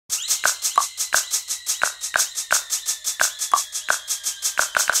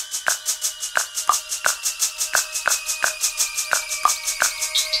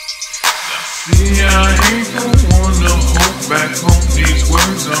I ain't the one to hold back on these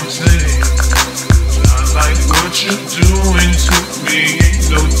words I'm saying. I like what you're doing to me, ain't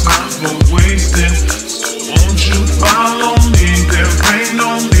no time for wasting. So won't you follow me? There ain't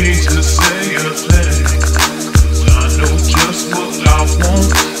no need to say a thing. I know just what I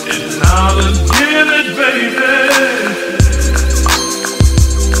want and how to get it, baby.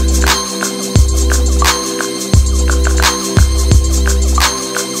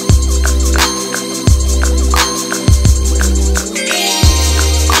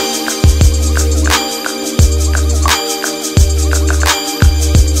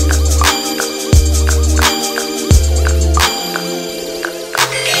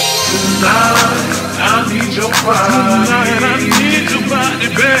 Tonight I need your body,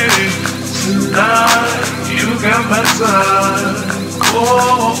 baby. Tonight you got my time.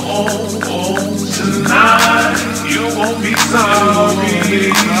 Oh. Tonight you won't be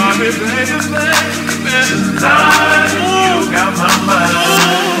sorry. Sorry, baby. Tonight you got my mind.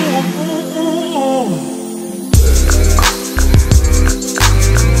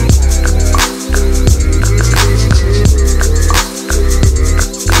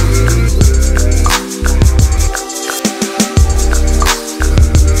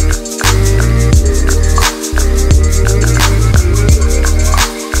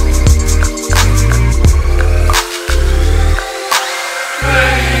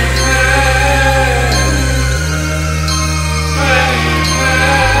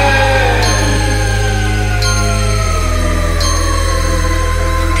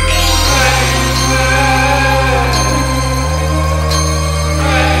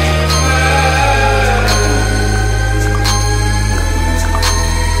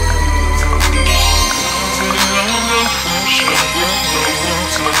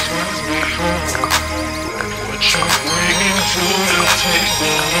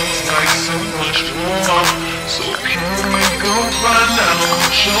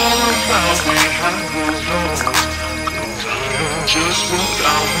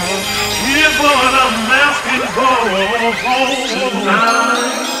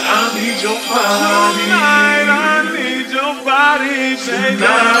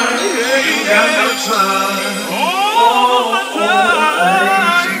 Tonight, you got no time.